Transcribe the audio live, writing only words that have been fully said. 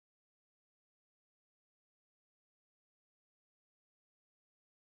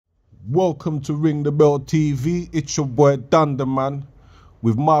Welcome to Ring the Bell TV. It's your boy Dunderman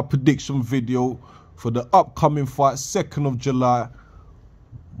with my prediction video for the upcoming fight, 2nd of July.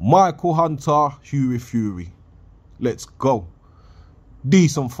 Michael Hunter, Hughie Fury. Let's go.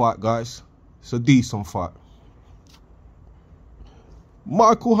 Decent fight, guys. It's a decent fight.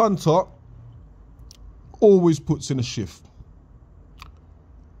 Michael Hunter always puts in a shift.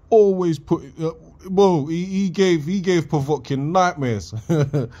 Always put. Well, he gave provoking nightmares.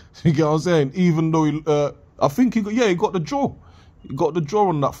 You get what I'm saying? Even though I think he got the draw. He got the draw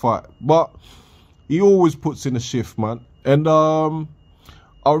on that fight, but he always puts in a shift, man. And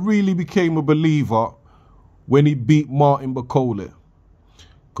I really became a believer when he beat Martin Bakole,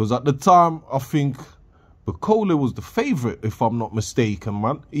 because at the time I think Bakole was the favourite, if I'm not mistaken,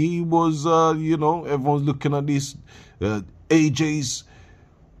 man. He was, you know, everyone's looking at this AJ's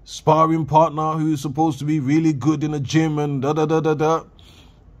sparring partner who's supposed to be really good in the gym and da-da-da-da-da.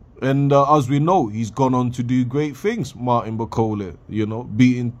 And as we know, he's gone on to do great things, Martin Bakole, you know,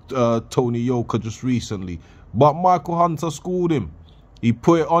 beating Tony Yoka just recently. But Michael Hunter schooled him. He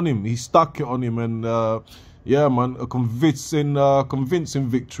put it on him. He stuck it on him. And, yeah, man, a convincing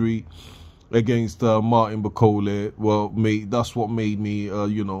victory against Martin Bakole. Well, mate, that's what made me,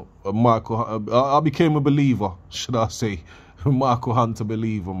 you know, I became a believer, should I say. Michael Hunter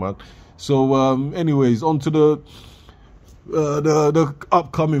believer, man. So, anyways, on to the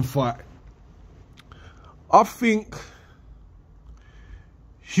upcoming fight. I think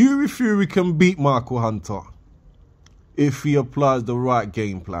Hughie Fury can beat Michael Hunter if he applies the right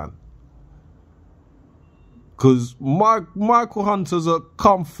game plan. Because Michael Hunter's a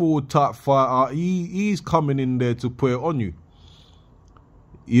come forward type fighter. He's coming in there to put it on you.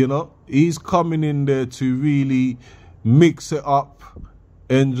 You know, he's coming in there to really mix it up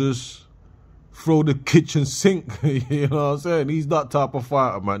and just throw the kitchen sink. You know what I'm saying? He's that type of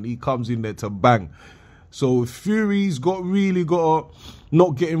fighter, man. He comes in there to bang. So Fury's really got to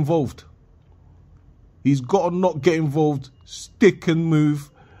not get involved. He's got to not get involved, stick and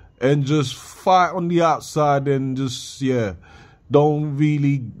move, and just fight on the outside and just, yeah, don't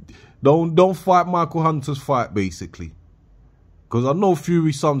fight Michael Hunter's fight, basically. Because I know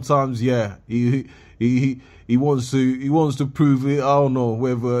Fury sometimes, yeah, he wants to prove it. I don't know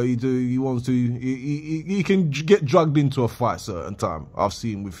whether he wants to. He can get dragged into a fight certain time. I've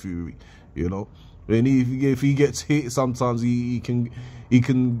seen with Fury, you know. And if he gets hit, sometimes he can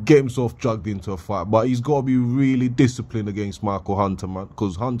get himself dragged into a fight. But he's got to be really disciplined against Michael Hunter, man.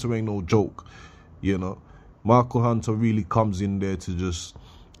 Because Hunter ain't no joke, you know. Michael Hunter really comes in there to just.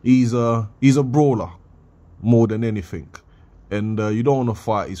 He's a brawler more than anything. And you don't want to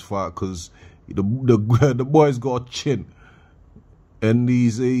fight his fight because the boy's got a chin, and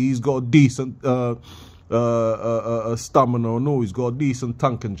he's got a decent stamina. No, he's got a decent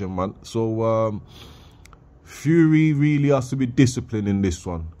tank engine, man. So Fury really has to be disciplined in this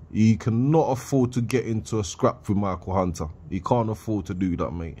one. He cannot afford to get into a scrap with Michael Hunter. He can't afford to do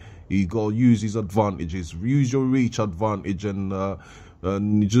that, mate. He got to use his advantages, use your reach advantage, and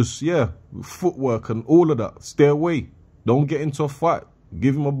just, yeah, footwork and all of that. Stay away. Don't get into a fight.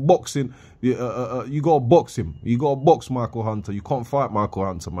 Give him a boxing. You got to box him. You got to box Michael Hunter. You can't fight Michael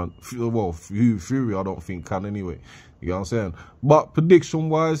Hunter, man. Well, Fury, I don't think can anyway. You know what I'm saying? But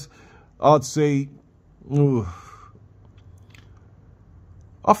prediction-wise, I'd say,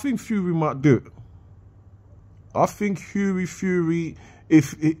 I think Fury might do it. I think Fury,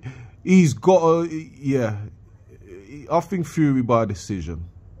 if he's got a, yeah, I think Fury by decision.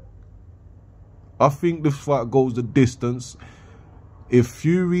 I think this fight goes the distance. If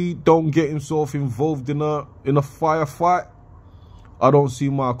Fury don't get himself involved in a firefight, I don't see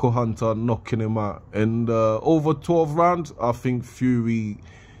Michael Hunter knocking him out. And over 12 rounds, I think Fury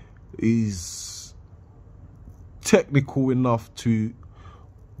is technical enough to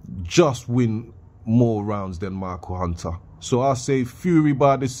just win more rounds than Michael Hunter. So I say Fury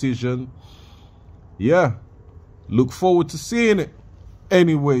by decision. Yeah, look forward to seeing it.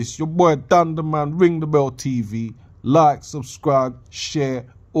 Anyways, your boy Dunderman, Ring the Bell TV. Like, subscribe, share,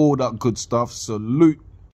 all that good stuff. Salute.